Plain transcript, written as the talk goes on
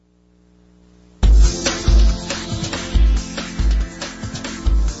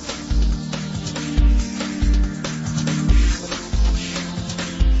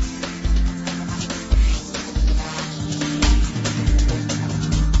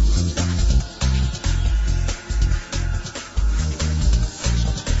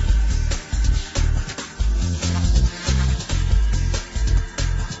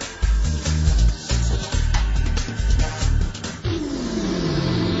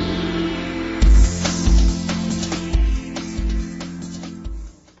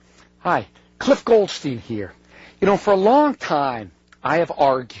Hi, Cliff Goldstein here. For a long time, I have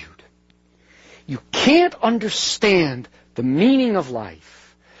argued you can't understand the meaning of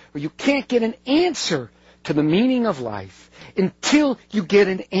life, or you can't get an answer to the meaning of life until you get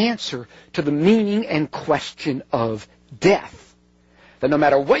an answer to the meaning and question of death. That no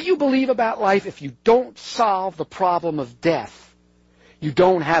matter what you believe about life, if you don't solve the problem of death, you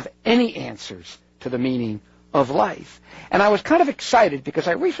don't have any answers to the meaning of life. And I was kind of excited because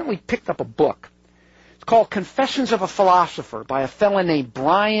I recently picked up a book. It's called Confessions of a Philosopher by a fellow named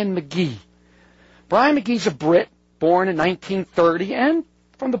Bryan Magee. Bryan Magee's a Brit, born in 1930, and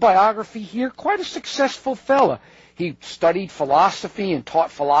from the biography here, quite a successful fellow. He studied philosophy and taught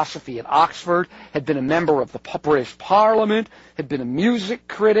philosophy at Oxford, had been a member of the British Parliament, had been a music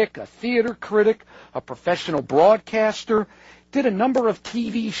critic, a theater critic, a professional broadcaster, did a number of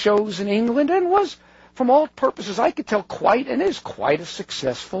TV shows in England, and was, from all purposes I could tell, quite a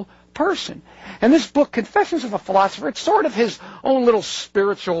successful person. And this book, Confessions of a Philosopher, it's sort of his own little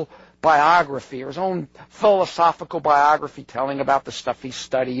spiritual biography, or his own philosophical biography telling about the stuff he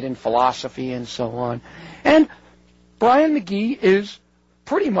studied in philosophy and so on. And Bryan Magee is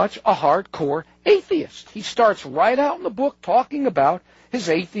pretty much a hardcore atheist. He starts right out in the book talking about his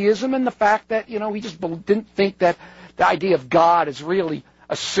atheism and the fact that, he just didn't think that the idea of God is really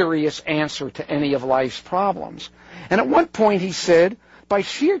a serious answer to any of life's problems. And at one point he said, by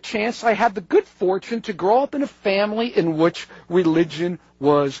sheer chance, I had the good fortune to grow up in a family in which religion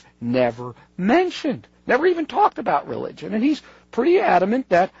was never mentioned, never even talked about religion. And he's pretty adamant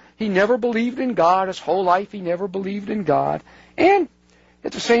that he never believed in God. His whole life he never believed in God. And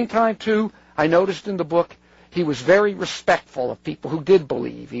at the same time, too, I noticed in the book he was very respectful of people who did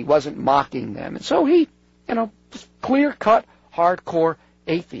believe. He wasn't mocking them. And so he, just clear-cut, hardcore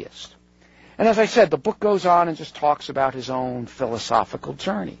atheist. And as I said, the book goes on and just talks about his own philosophical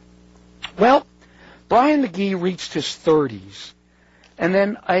journey. Well, Bryan Magee reached his 30s, and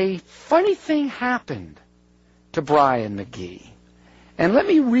then a funny thing happened to Bryan Magee. And let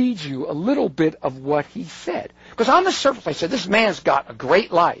me read you a little bit of what he said. Because on the surface, I said, this man's got a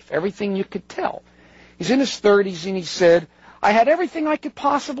great life, everything you could tell. He's in his 30s, and he said, I had everything I could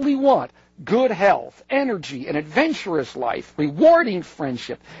possibly want. Good health, energy, an adventurous life, rewarding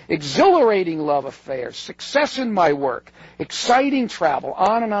friendship, exhilarating love affairs, success in my work, exciting travel,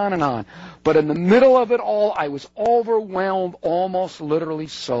 on and on and on. But in the middle of it all, I was overwhelmed, almost literally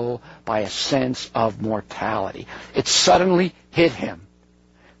so, by a sense of mortality. It suddenly hit him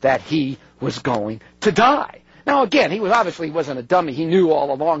that he was going to die. Now again, he wasn't a dummy. He knew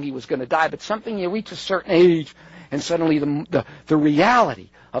all along he was going to die, but something, you reach a certain age, and suddenly the reality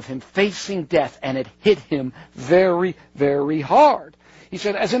of him facing death, and it hit him very, very hard. He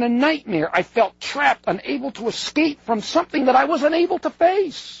said, as in a nightmare, I felt trapped, unable to escape from something that I was unable to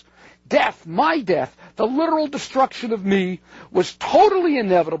face. Death, my death, the literal destruction of me, was totally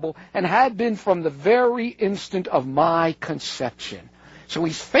inevitable and had been from the very instant of my conception. So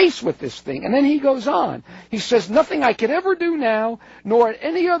he's faced with this thing, and then he goes on. He says, nothing I could ever do now, nor at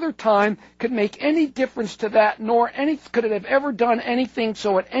any other time, could make any difference to that, nor could it have ever done anything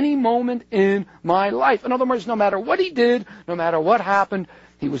so at any moment in my life. In other words, no matter what he did, no matter what happened,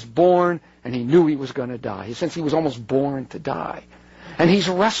 he was born, and he knew he was going to die. Since he was almost born to die. And he's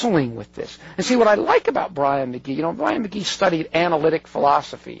wrestling with this. And see, what I like about Bryan Magee, Bryan Magee studied analytic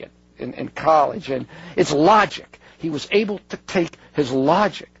philosophy in college, and it's logic. He was able to take his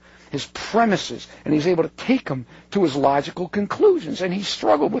logic, his premises, and he's able to take them to his logical conclusions. And he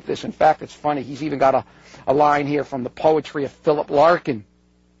struggled with this. In fact, it's funny. He's even got a line here from the poetry of Philip Larkin,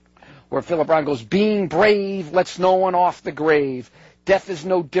 where Philip Larkin goes, being brave lets no one off the grave. Death is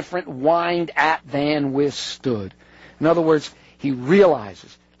no different whined at than withstood. In other words, he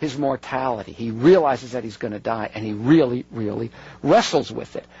realizes his mortality. He realizes that he's going to die, and he really, really wrestles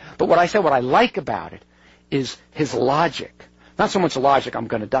with it. But what I like about it is his logic. Not so much the logic, I'm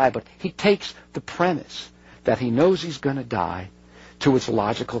going to die, but he takes the premise that he knows he's going to die to its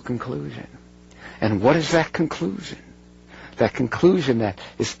logical conclusion. And what is that conclusion? That conclusion that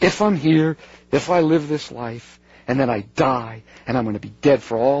is, if I'm here, if I live this life, and then I die, and I'm going to be dead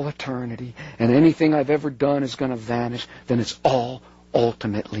for all eternity, and anything I've ever done is going to vanish, then it's all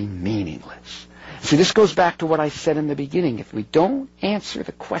ultimately meaningless. See, this goes back to what I said in the beginning. If we don't answer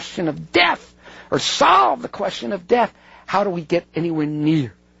the question of death, or solve the question of death, how do we get anywhere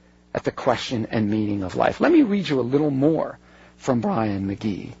near at the question and meaning of life? Let me read you a little more from Bryan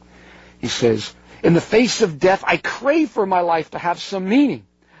Magee. He says, in the face of death, I crave for my life to have some meaning.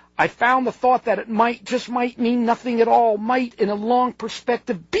 I found the thought that it might mean nothing at all, might, in a long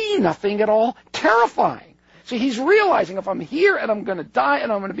perspective, be nothing at all, terrifying. See, he's realizing if I'm here and I'm going to die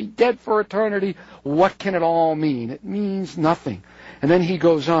and I'm going to be dead for eternity, what can it all mean? It means nothing. And then he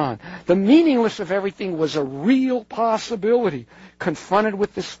goes on. The meaningless of everything was a real possibility. Confronted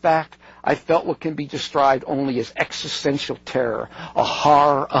with this fact, I felt what can be described only as existential terror, a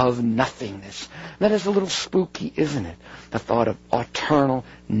horror of nothingness. That is a little spooky, isn't it? The thought of eternal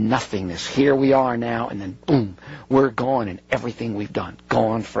nothingness. Here we are now, and then boom, we're gone, and everything we've done,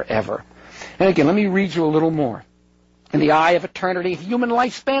 gone forever. And again, let me read you a little more. In the eye of eternity, human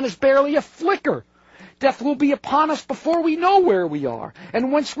lifespan is barely a flicker. Death will be upon us before we know where we are.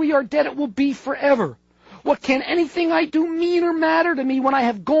 And once we are dead, it will be forever. What can anything I do mean or matter to me when I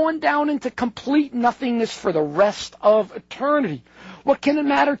have gone down into complete nothingness for the rest of eternity? What can it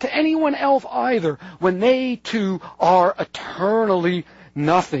matter to anyone else either when they too are eternally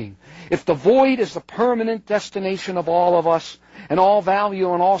nothing? If the void is the permanent destination of all of us, and all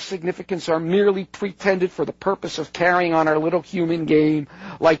value and all significance are merely pretended for the purpose of carrying on our little human game,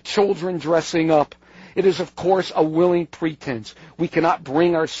 like children dressing up, it is, of course, a willing pretense. We cannot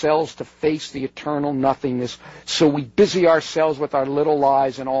bring ourselves to face the eternal nothingness, so we busy ourselves with our little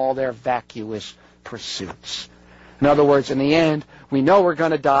lives and all their vacuous pursuits. In other words, in the end, we know we're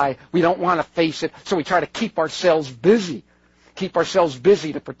going to die. We don't want to face it, so we try to keep ourselves busy. Keep ourselves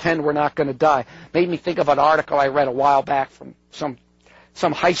busy to pretend we're not going to die. Made me think of an article I read a while back from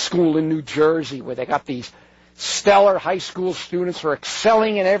some high school in New Jersey where they got these stellar high school students who are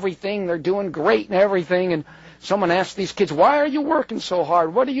excelling in everything. They're doing great in everything. And someone asked these kids, why are you working so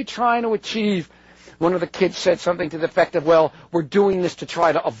hard? What are you trying to achieve? One of the kids said something to the effect of, well, we're doing this to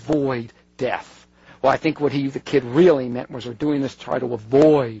try to avoid death. Well, I think what the kid really meant was we're doing this to try to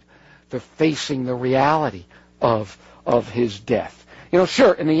avoid facing the reality of his death. You know,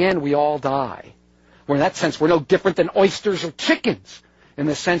 sure, in the end, we all die. Well, in that sense, we're no different than oysters or chickens. In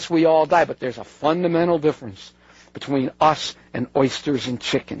the sense we all die, but there's a fundamental difference between us and oysters and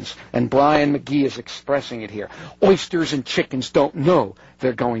chickens. And Bryan Magee is expressing it here. Oysters and chickens don't know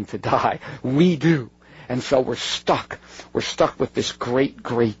they're going to die. We do. And so we're stuck. We're stuck with this great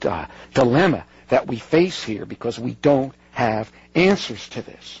dilemma that we face here because we don't have answers to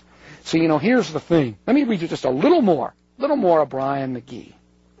this. So, you know, here's the thing. Let me read you just a little more of Bryan Magee,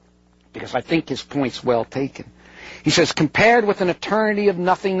 because I think his point's well taken. He says, compared with an eternity of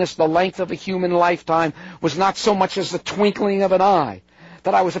nothingness, the length of a human lifetime was not so much as the twinkling of an eye,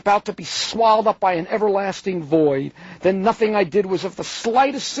 that I was about to be swallowed up by an everlasting void. Then nothing I did was of the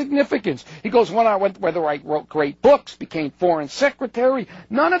slightest significance. He goes, whether I wrote great books, became foreign secretary,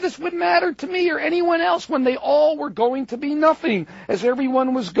 none of this would matter to me or anyone else when they all were going to be nothing, as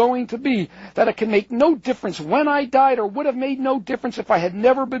everyone was going to be, that it can make no difference when I died or would have made no difference if I had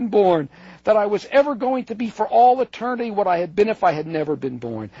never been born, that I was ever going to be for all eternity what I had been if I had never been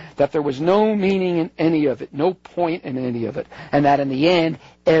born, that there was no meaning in any of it, no point in any of it, and that in the end,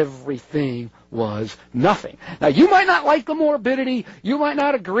 everything was nothing. Now, you might not like the morbidity, you might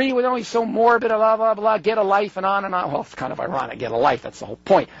not agree with only so morbid, blah, blah, blah, get a life and on and on. Well, it's kind of ironic, get a life, that's the whole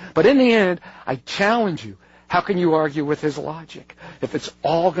point. But in the end, I challenge you, how can you argue with his logic if it's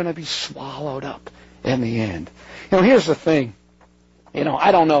all going to be swallowed up in the end? You know, here's the thing. You know,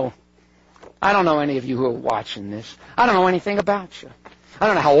 I don't know any of you who are watching this. I don't know anything about you. I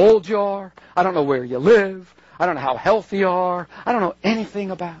don't know how old you are. I don't know where you live. I don't know how healthy you are. I don't know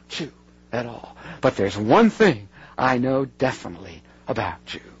anything about you at all. But there's one thing I know definitely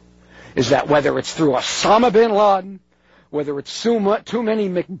about you, is that whether it's through Osama bin Laden, whether it's too many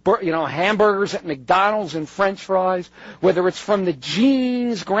hamburgers at McDonald's and French fries, whether it's from the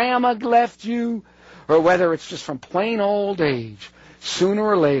jeans Grandma left you, or whether it's just from plain old age, sooner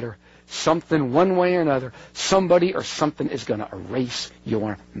or later, something, one way or another, somebody or something is going to erase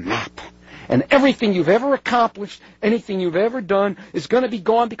your map. And everything you've ever accomplished, anything you've ever done is going to be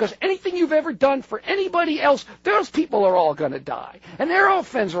gone, because anything you've ever done for anybody else, those people are all going to die. And their old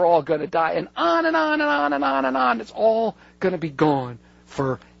friends are all going to die. And on and on and on and on and on. It's all going to be gone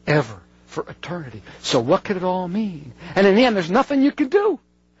forever, for eternity. So what could it all mean? And in the end, there's nothing you can do.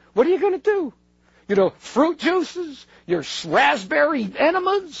 What are you going to do? You know, fruit juices, your raspberry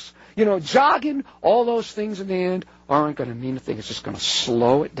enemas, you know, jogging, all those things in the end aren't going to mean a thing. It's just going to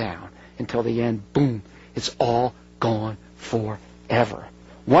slow it down until the end, boom, it's all gone forever.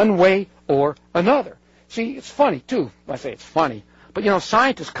 One way or another. See, it's funny, too. I say it's funny. But, you know,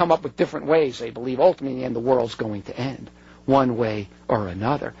 scientists come up with different ways. They believe ultimately in the end the world's going to end, one way or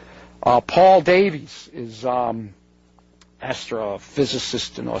another. Paul Davies is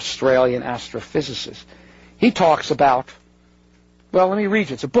astrophysicist, an Australian astrophysicist. He talks about, well, let me read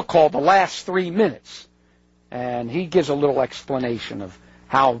you. It's a book called The Last 3 Minutes. And he gives a little explanation of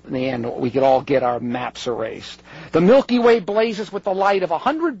how in the end we could all get our maps erased. The Milky Way blazes with the light of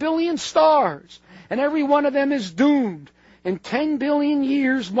 100 billion stars, and every one of them is doomed. In 10 billion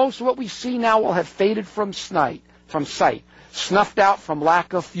years, most of what we see now will have faded from sight, snuffed out from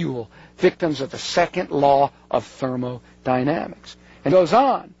lack of fuel, victims of the second law of thermodynamics. And goes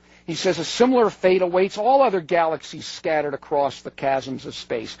on. He says a similar fate awaits all other galaxies scattered across the chasms of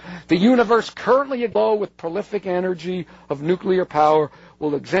space. The universe, currently aglow with prolific energy of nuclear power,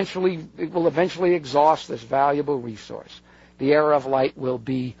 will eventually exhaust this valuable resource. The era of light will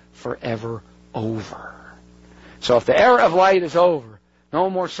be forever over. So if the era of light is over, no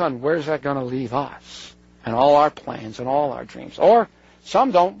more sun, where's that going to leave us? And all our plans and all our dreams. Or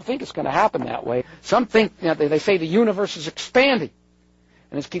some don't think it's going to happen that way. Some think, they say the universe is expanding.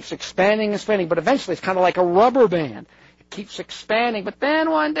 And it keeps expanding and expanding. But eventually it's kind of like a rubber band. It keeps expanding. But then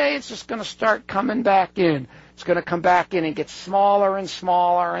one day it's just going to start coming back in. It's going to come back in and get smaller and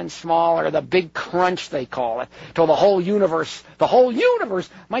smaller and smaller. The big crunch, they call it. Till the whole universe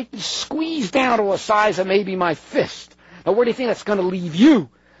might be squeezed down to the size of maybe my fist. Now where do you think that's going to leave you?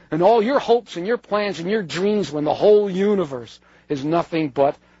 And all your hopes and your plans and your dreams when the whole universe is nothing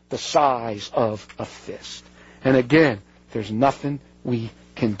but the size of a fist. And again, there's nothing we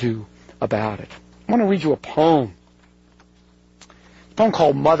can do about it. I want to read you a poem. A poem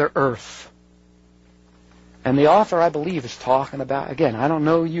called Mother Earth. And the author, I believe, is talking about, again, I don't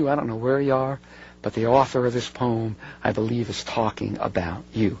know you, I don't know where you are, but the author of this poem, I believe, is talking about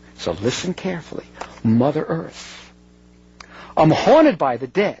you. So listen carefully. Mother Earth. I'm haunted by the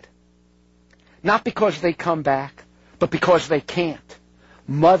dead. Not because they come back, but because they can't.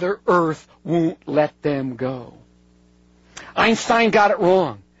 Mother Earth won't let them go. Einstein got it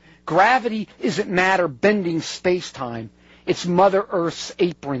wrong. Gravity isn't matter bending space-time. It's Mother Earth's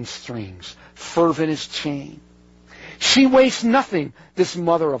apron strings, fervent as chain. She wastes nothing, this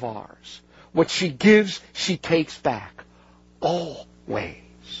mother of ours. What she gives, she takes back. Always.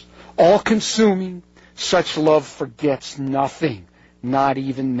 All-consuming, such love forgets nothing, not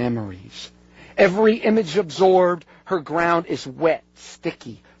even memories. Every image absorbed, her ground is wet,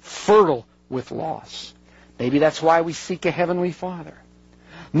 sticky, fertile with loss. Maybe that's why we seek a Heavenly Father.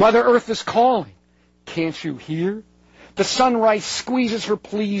 Mother Earth is calling. Can't you hear? The sunrise squeezes her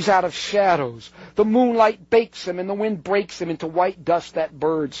pleas out of shadows. The moonlight bakes them and the wind breaks them into white dust that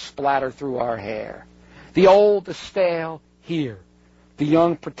birds splatter through our hair. The old, the stale, hear. The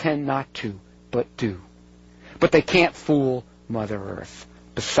young pretend not to, but do. But they can't fool Mother Earth.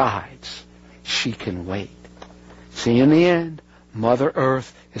 Besides, she can wait. See, in the end, Mother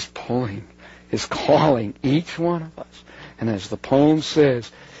Earth is calling each one of us. And as the poem says,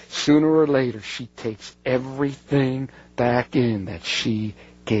 sooner or later she takes everything back in that she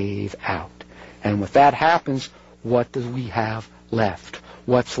gave out. And when that happens, what do we have left?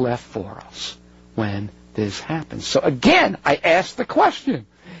 What's left for us when this happens? So again, I ask the question,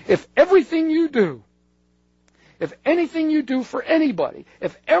 if everything you do, if anything you do for anybody,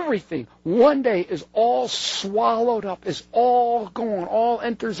 if everything one day is all swallowed up, is all gone, all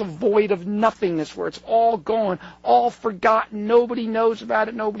enters a void of nothingness where it's all gone, all forgotten, nobody knows about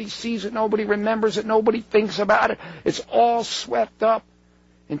it, nobody sees it, nobody remembers it, nobody thinks about it, it's all swept up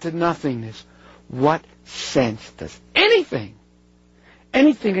into nothingness, what sense does anything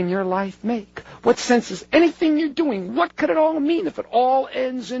in your life make? What sense is anything you're doing? What could it all mean if it all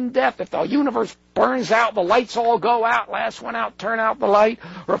ends in death? If the universe burns out, the lights all go out, last one out, turn out the light,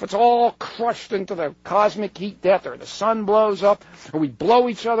 or if it's all crushed into the cosmic heat death, or the sun blows up, or we blow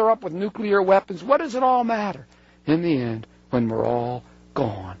each other up with nuclear weapons, what does it all matter in the end when we're all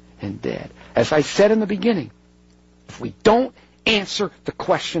gone and dead? As I said in the beginning, if we don't answer the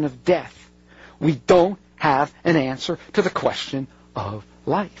question of death, we don't have an answer to the question of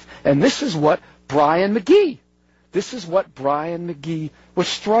life. And this is what Bryan Magee was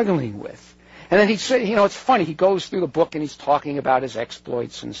struggling with. And then he said, it's funny, he goes through the book and he's talking about his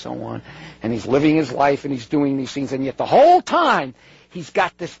exploits and so on, and he's living his life and he's doing these things, and yet the whole time he's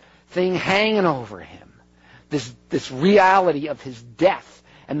got this thing hanging over him, this reality of his death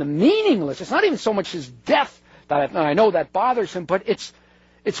and the meaningless. It's not even so much his death that I know that bothers him, but it's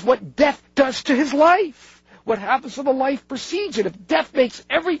what death does to his life. What happens to the life precedes it. If death makes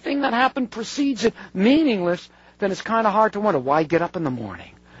everything that happened precedes it meaningless, then it's kind of hard to wonder, why get up in the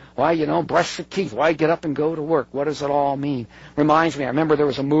morning? Why, brush your teeth? Why get up and go to work? What does it all mean? Reminds me, I remember there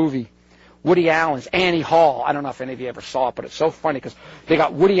was a movie, Woody Allen's Annie Hall. I don't know if any of you ever saw it, but it's so funny because they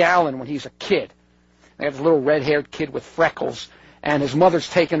got Woody Allen when he's a kid. They have this little red-haired kid with freckles, and his mother's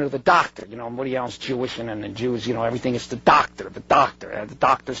taken her to the doctor. Woody Allen's Jewish, and the Jews, everything is the doctor, and the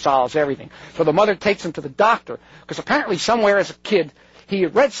doctor solves everything. So the mother takes him to the doctor, because apparently somewhere as a kid, he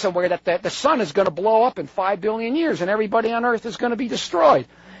had read somewhere that the sun is going to blow up in 5 billion years and everybody on Earth is going to be destroyed.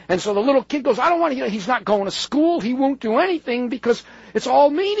 And so the little kid goes, I don't want to, he's not going to school, he won't do anything because it's all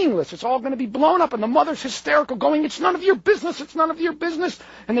meaningless, it's all going to be blown up. And the mother's hysterical, going, it's none of your business, it's none of your business.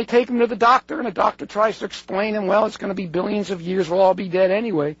 And they take him to the doctor, and the doctor tries to explain him, well, it's going to be billions of years, we'll all be dead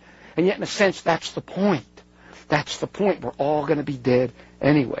anyway. And yet, in a sense, that's the point. That's the point, we're all going to be dead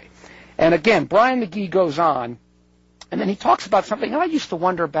anyway. And again, Bryan Magee goes on, and then he talks about something, and I used to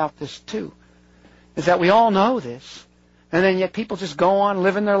wonder about this too, is that we all know this. And then yet people just go on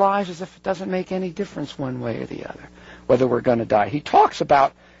living their lives as if it doesn't make any difference one way or the other, whether we're going to die. He talks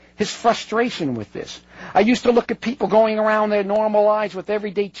about his frustration with this. I used to look at people going around their normal lives with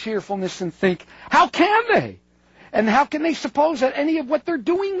everyday cheerfulness and think, how can they? And how can they suppose that any of what they're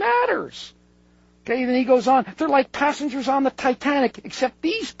doing matters? Okay, then he goes on, they're like passengers on the Titanic, except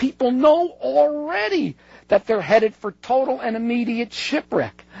these people know already that they're headed for total and immediate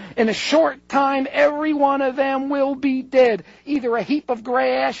shipwreck. In a short time, every one of them will be dead, either a heap of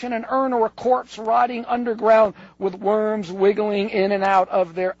gray ash in an urn or a corpse rotting underground with worms wiggling in and out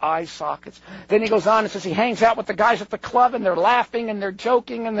of their eye sockets. Then he goes on and says he hangs out with the guys at the club, and they're laughing and they're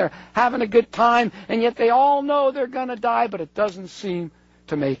joking and they're having a good time, and yet they all know they're going to die, but it doesn't seem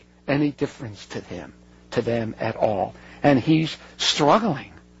to make any difference to them at all. And he's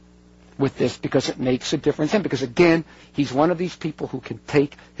struggling with this because it makes a difference. And because, again, he's one of these people who can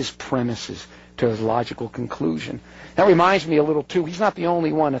take his premises to his logical conclusion. That reminds me a little, too, he's not the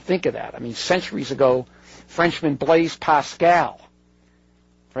only one to think of that. I mean, centuries ago, Frenchman Blaise Pascal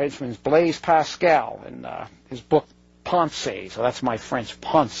in his book Pensées, so that's my French,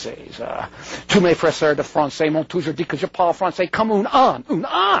 Pensées. Tous mes frères de français m'ont toujours dit que je parle français comme un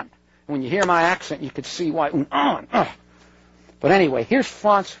âne. When you hear my accent, you could see why, un âne. But anyway, here's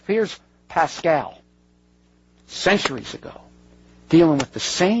Pascal, centuries ago, dealing with the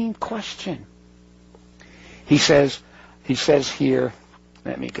same question. He says here,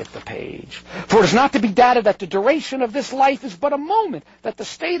 let me get the page. For it is not to be doubted that the duration of this life is but a moment, that the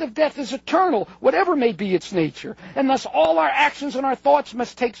state of death is eternal, whatever may be its nature, and thus all our actions and our thoughts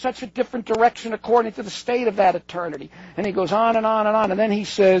must take such a different direction according to the state of that eternity. And he goes on and on and on, and then he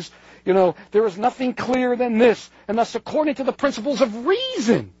says, there is nothing clearer than this, and thus according to the principles of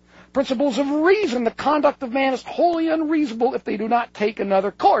reason, the conduct of man is wholly unreasonable if they do not take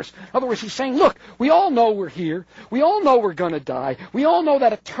another course. In other words, he's saying, look, we all know we're here. We all know we're going to die. We all know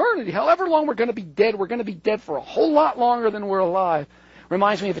that eternity, however long we're going to be dead for a whole lot longer than we're alive.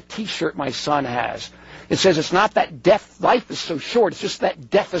 Reminds me of a T-shirt my son has. It says it's not that life is so short, it's just that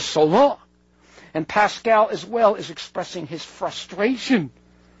death is so long. And Pascal as well is expressing his frustration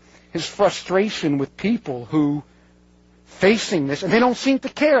with people who facing this, and they don't seem to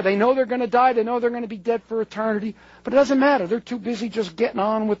care. They know they're going to die. They know they're going to be dead for eternity. But it doesn't matter. They're too busy just getting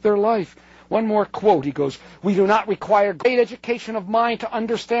on with their life. One more quote. He goes, we do not require great education of mind to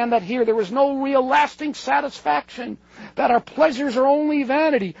understand that here there is no real lasting satisfaction, that our pleasures are only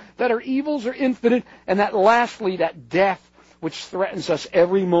vanity, that our evils are infinite, and that lastly, that death, which threatens us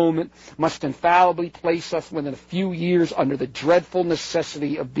every moment, must infallibly place us within a few years under the dreadful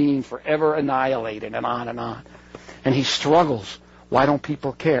necessity of being forever annihilated, and on and on. And he struggles. Why don't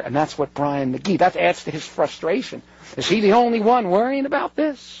people care? And that's what Bryan Magee, that adds to his frustration. Is he the only one worrying about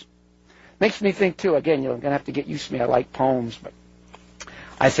this? Makes me think, too, again, you're going to have to get used to me. I like poems, but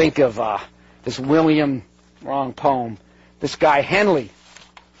I think of this wrong poem, this guy Henley.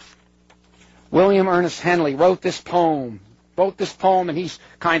 William Ernest Henley wrote this poem, and he's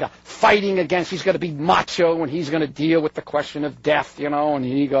kind of fighting against, he's going to be macho, and he's going to deal with the question of death, and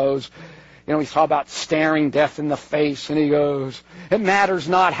he goes, he's talking about staring death in the face, and he goes, it matters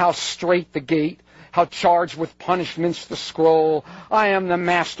not how straight the gate, how charged with punishments the scroll. I am the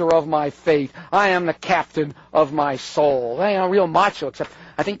master of my fate. I am the captain of my soul. Real macho, except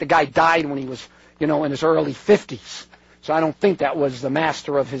I think the guy died when he was, in his early 50s. So I don't think that was the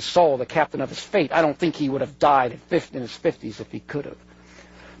master of his soul, the captain of his fate. I don't think he would have died in his 50s if he could have.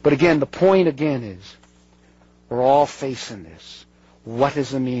 But again, the point again is, we're all facing this. What is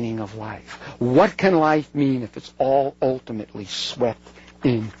the meaning of life? What can life mean if it's all ultimately swept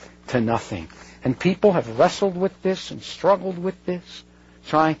into nothing? And people have wrestled with this and struggled with this,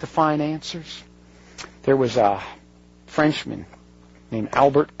 trying to find answers. There was a Frenchman named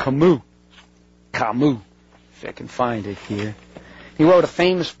Albert Camus, if I can find it here. He wrote a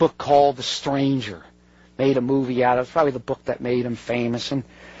famous book called The Stranger. Made a movie out of it. It's probably the book that made him famous. And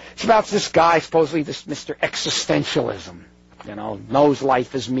it's about this guy, supposedly this Mr. Existentialism. Knows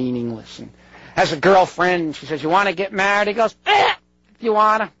life is meaningless. And has a girlfriend. She says, you want to get married? He goes, if you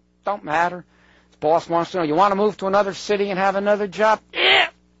want to. Don't matter. His boss wants to know, you want to move to another city and have another job?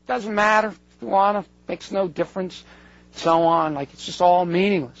 doesn't matter. If you want to, makes no difference, so on. Like, it's just all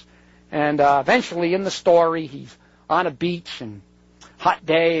meaningless. And eventually in the story, he's on a beach and hot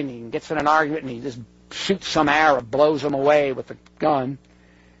day, and he gets in an argument, and he just shoots some Arab, blows him away with a gun.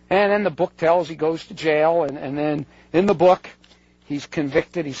 And then the book tells he goes to jail, and then in the book, he's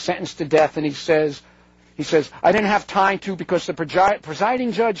convicted, he's sentenced to death, and he says, I didn't have time to because the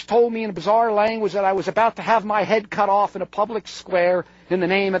presiding judge told me in bizarre language that I was about to have my head cut off in a public square in the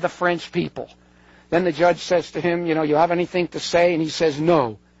name of the French people. Then the judge says to him, you have anything to say? And he says,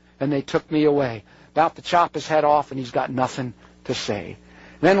 no. And they took me away. About to chop his head off, and he's got nothing to say.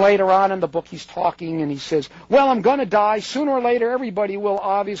 Then later on in the book, he's talking, and he says, well, I'm going to die. Sooner or later, everybody will,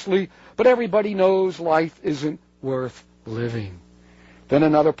 obviously, but everybody knows life isn't worth living. Then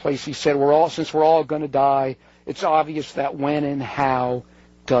another place he said, since we're all going to die, it's obvious that when and how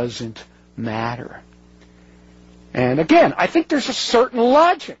doesn't matter. And again, I think there's a certain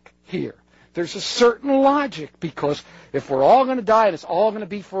logic here. There's a certain logic, because if we're all going to die and it's all going to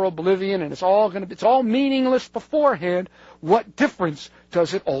be for oblivion and it's all meaningless beforehand, what difference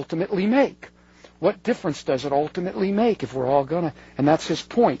does it ultimately make? What difference does it ultimately make if we're all going to? And that's his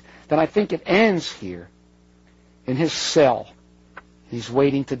point. Then I think it ends here in his cell. He's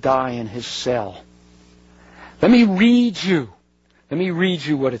waiting to die in his cell. Let me read you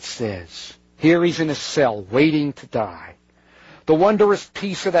what it says. Here he's in his cell, waiting to die. The wondrous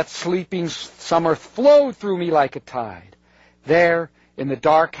peace of that sleeping summer flowed through me like a tide. There, in the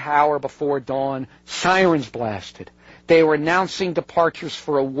dark hour before dawn, sirens blasted. They were announcing departures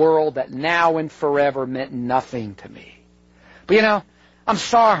for a world that now and forever meant nothing to me. But I'm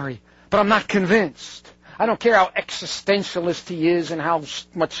sorry, but I'm not convinced. I don't care how existentialist he is and how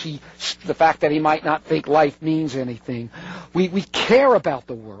much the fact that he might not think life means anything. We care about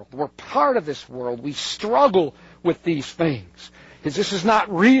the world. We're part of this world. We struggle with these things. This is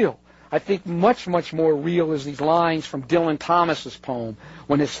not real. I think much, much more real is these lines from Dylan Thomas's poem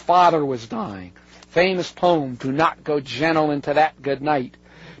when his father was dying. Famous poem, do not go gentle into that good night.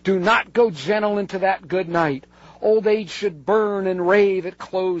 Do not go gentle into that good night. Old age should burn and rave at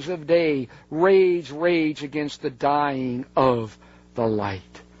close of day. Rage, rage against the dying of the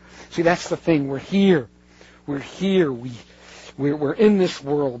light. See, that's the thing. We're here. We're here. We're in this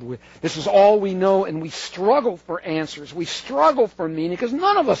world. This is all we know, and we struggle for answers. We struggle for meaning, because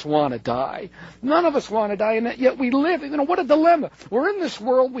none of us want to die. None of us want to die, and yet we live. What a dilemma. We're in this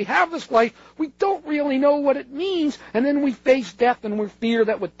world. We have this life. We don't really know what it means, and then we face death, and we fear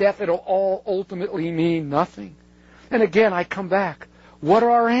that with death it'll all ultimately mean nothing. And again, I come back. What are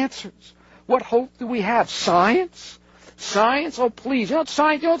our answers? What hope do we have? Science? Science? Oh, please. You know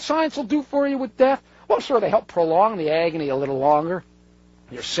what science will do for you with death? Well, sure, they help prolong the agony a little longer.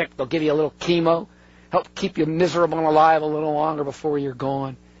 You're sick, they'll give you a little chemo, help keep you miserable and alive a little longer before you're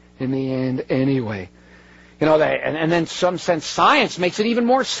gone in the end anyway. And then some sense science makes it even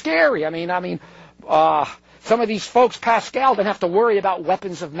more scary. Some of these folks, Pascal, didn't have to worry about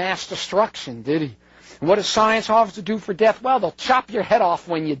weapons of mass destruction, did he? And what does science have to do for death? Well, they'll chop your head off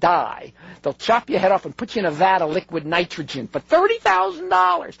when you die. They'll chop your head off and put you in a vat of liquid nitrogen for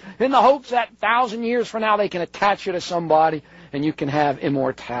 $30,000 in the hopes that 1,000 years from now they can attach you to somebody and you can have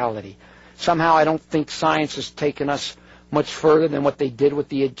immortality. Somehow I don't think science has taken us much further than what they did with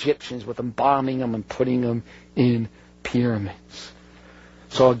the Egyptians, with embalming them and putting them in pyramids.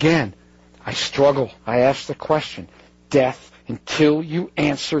 So again, I struggle. I ask the question, death, until you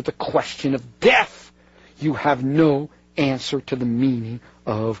answer the question of death, you have no answer to the meaning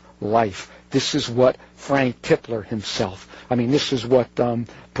of life. This is what Frank Tipler himself, this is what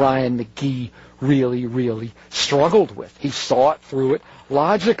Bryan Magee really, really struggled with. He saw it through it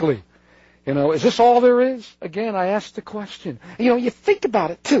logically. Is this all there is? Again, I ask the question. You think about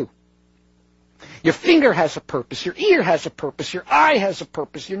it too. Your finger has a purpose, your ear has a purpose, your eye has a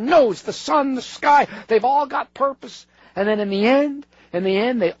purpose, your nose, the sun, the sky, they've all got purpose. And then in the end,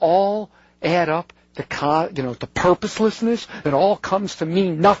 they all add up to purposelessness. It all comes to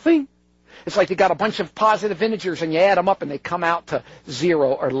mean nothing. It's like you got a bunch of positive integers and you add them up and they come out to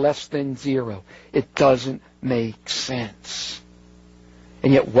 0 or less than 0. It doesn't make sense.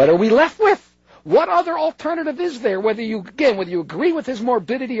 And yet what are we left with? What other alternative is there? Whether you agree with his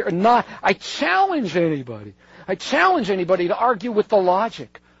morbidity or not, I challenge anybody to argue with the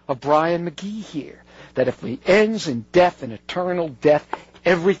logic of Bryan Magee here, that if it ends in death, in eternal death,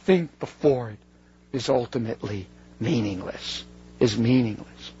 everything before it is ultimately meaningless,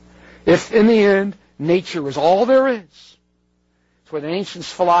 If in the end, nature is all there is, it's what the ancient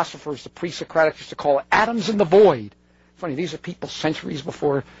philosophers, the pre-Socratics, used to call it atoms in the void. Funny, these are people centuries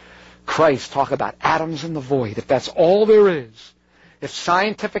before Christ talk about atoms in the void. If that's all there is, if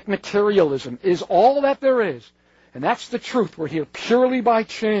scientific materialism is all that there is, and that's the truth, we're here purely by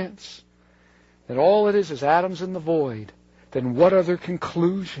chance, that all it is atoms in the void, then what other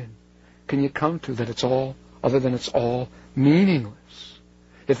conclusion can you come to that it's all, other than it's all meaningless?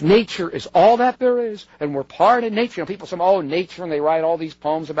 If nature is all that there is, and we're part of nature, and people say, oh, nature, and they write all these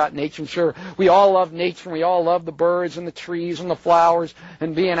poems about nature, and sure, we all love nature, and we all love the birds and the trees and the flowers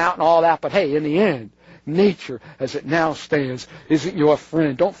and being out and all that, but hey, in the end, nature, as it now stands, isn't your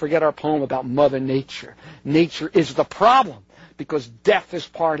friend. Don't forget our poem about Mother Nature. Nature is the problem, because death is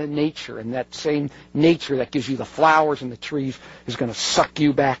part of nature, and that same nature that gives you the flowers and the trees is going to suck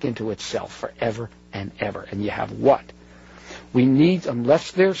you back into itself forever and ever. And you have what? We need,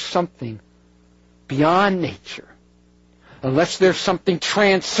 unless there's something beyond nature, unless there's something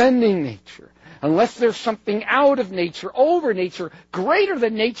transcending nature, unless there's something out of nature, over nature, greater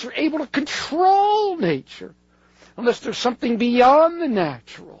than nature, able to control nature, unless there's something beyond the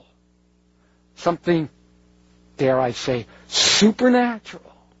natural, something, dare I say, supernatural,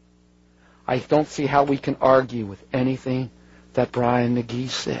 I don't see how we can argue with anything that Bryan Magee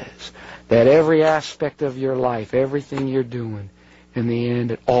says. That every aspect of your life, everything you're doing, in the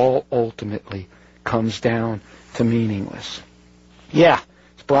end, it all ultimately comes down to meaningless. Yeah,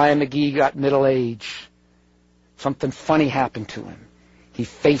 Bryan Magee got middle age. Something funny happened to him. He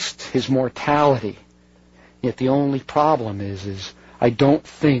faced his mortality. Yet the only problem is I don't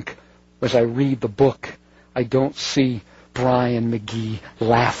think, as I read the book, I don't see Bryan Magee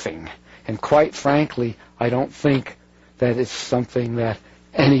laughing. And quite frankly, I don't think that it's something that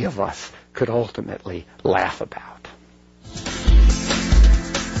any of us could ultimately laugh about.